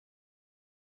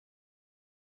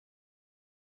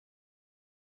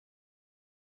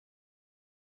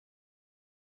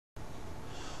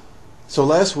So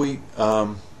last week,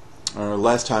 or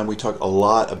last time, we talked a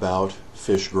lot about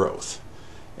fish growth,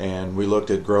 and we looked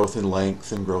at growth in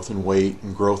length and growth in weight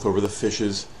and growth over the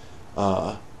fish's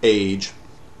age,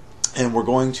 and we're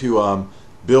going to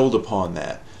build upon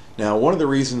that. Now, one of the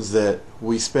reasons that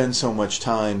we spend so much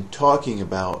time talking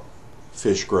about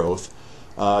fish growth,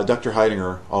 Dr.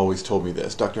 Heidinger always told me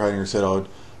this. Dr. Heidinger said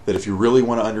that if you really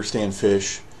want to understand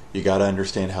fish, you got to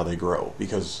understand how they grow,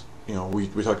 because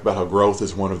we talked about how growth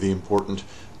is one of the important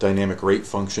dynamic rate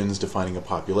functions defining a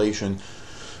population.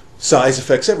 Size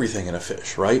affects everything in a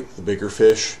fish, right? The bigger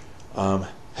fish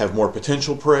have more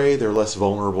potential prey, they're less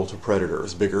vulnerable to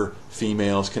predators. Bigger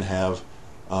females can have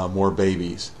more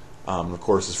babies. Of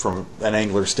course, from an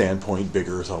angler standpoint,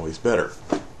 bigger is always better.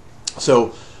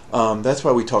 So that's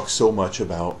why we talk so much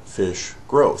about fish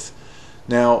growth.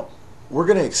 Now, we're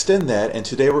going to extend that, and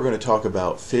today we're going to talk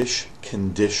about fish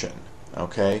condition.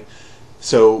 Okay,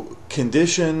 so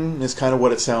condition is kind of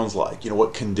what it sounds like.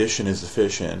 What condition is the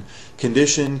fish in?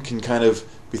 Condition can kind of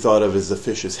be thought of as the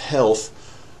fish's health.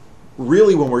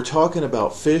 Really, when we're talking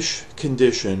about fish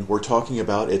condition, we're talking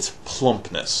about its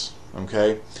plumpness.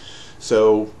 Okay,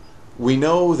 so we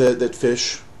know that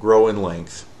fish grow in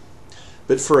length,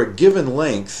 but for a given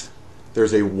length,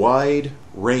 there's a wide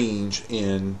range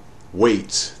in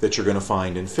weights that you're going to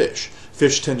find in fish.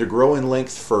 Fish tend to grow in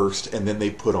length first, and then they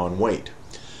put on weight.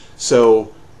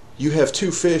 So you have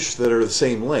two fish that are the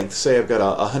same length. Say I've got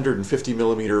a 150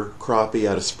 millimeter crappie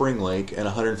out of Spring Lake and a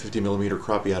 150 millimeter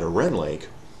crappie out of Wren Lake.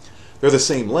 They're the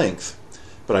same length,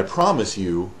 but I promise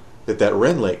you that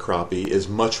Wren Lake crappie is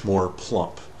much more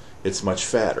plump. It's much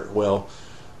fatter. Well,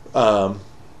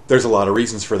 there's a lot of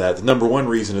reasons for that. The number one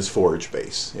reason is forage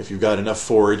base. If you've got enough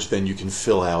forage, then you can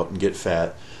fill out and get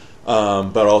fat.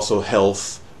 But also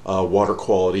health, water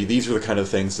quality. These are the kind of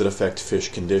things that affect fish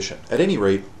condition. At any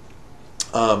rate,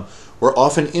 we're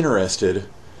often interested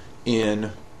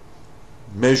in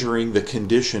measuring the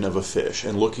condition of a fish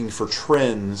and looking for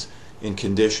trends in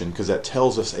condition, because that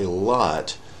tells us a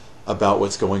lot about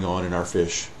what's going on in our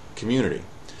fish community.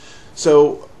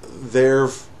 So there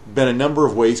have been a number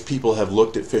of ways people have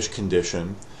looked at fish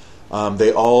condition.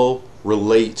 They all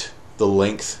relate the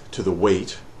length to the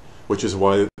weight, which is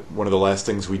why one of the last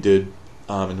things we did,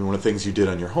 and one of the things you did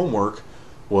on your homework,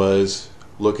 was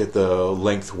look at the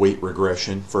length-weight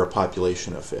regression for a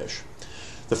population of fish.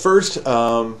 The first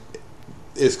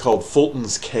is called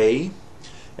Fulton's K,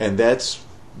 and that's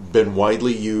been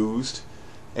widely used,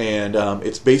 and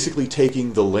it's basically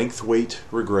taking the length-weight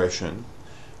regression,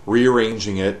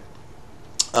 rearranging it,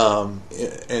 and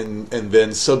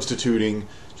then substituting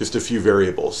just a few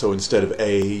variables. So instead of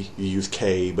A, you use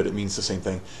K, but it means the same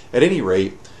thing. At any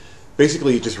rate,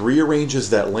 basically it just rearranges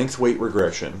that length-weight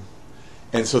regression.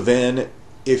 And so then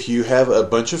if you have a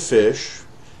bunch of fish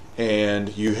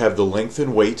and you have the length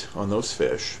and weight on those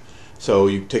fish, so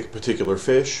you take a particular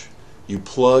fish, you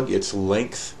plug its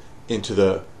length into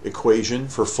the equation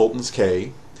for Fulton's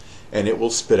K, and it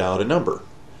will spit out a number.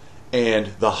 And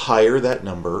the higher that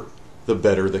number, the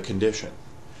better the condition.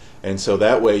 And so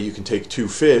that way you can take two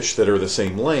fish that are the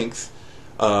same length,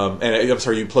 and I'm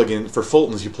sorry, you plug in, for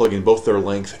Fulton's, you plug in both their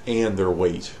length and their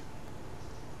weight.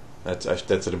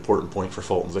 That's an important point for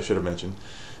Fulton's, I should have mentioned.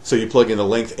 So you plug in the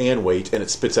length and weight, and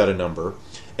it spits out a number.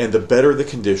 And the better the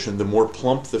condition, the more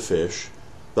plump the fish,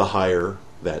 the higher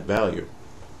that value.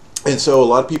 And so a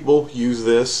lot of people use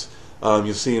this.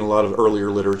 You'll see in a lot of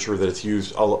earlier literature that it's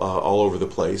used all over the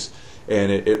place.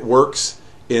 And it works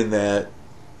in that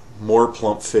more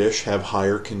plump fish have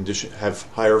higher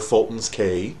Fulton's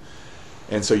K,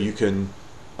 and so you can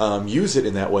use it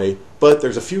in that way. But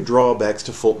there's a few drawbacks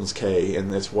to Fulton's K,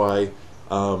 and that's why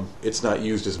it's not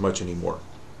used as much anymore.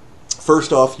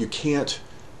 First off, you can't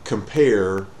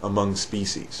compare among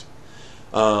species.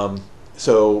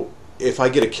 So if I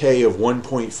get a K of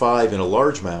 1.5 in a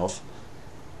largemouth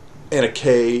and a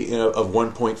K of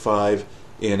 1.5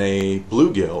 in a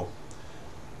bluegill,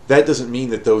 that doesn't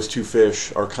mean that those two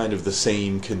fish are kind of the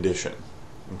same condition.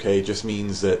 Okay, it just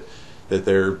means that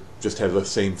they're just have the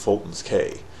same Fulton's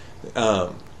K.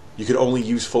 You can only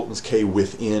use Fulton's K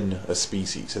within a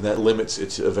species, and that limits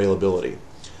its availability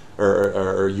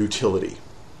or utility.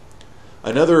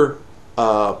 Another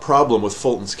problem with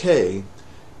Fulton's K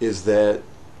is that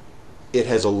it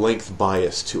has a length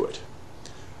bias to it.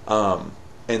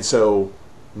 And so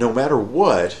no matter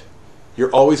what,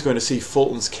 you're always going to see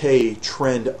Fulton's K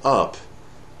trend up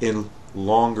in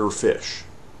longer fish.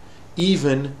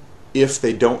 Even if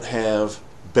they don't have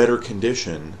better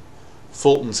condition,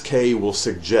 Fulton's K will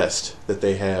suggest that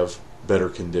they have better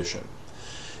condition.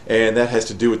 And that has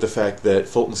to do with the fact that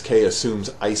Fulton's K assumes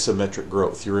isometric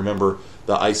growth. You remember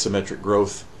the isometric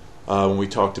growth when we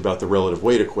talked about the relative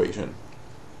weight equation.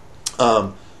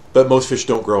 But most fish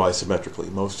don't grow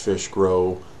isometrically. Most fish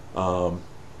grow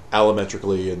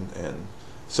allometrically, and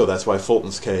so that's why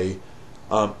Fulton's K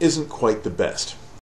isn't quite the best.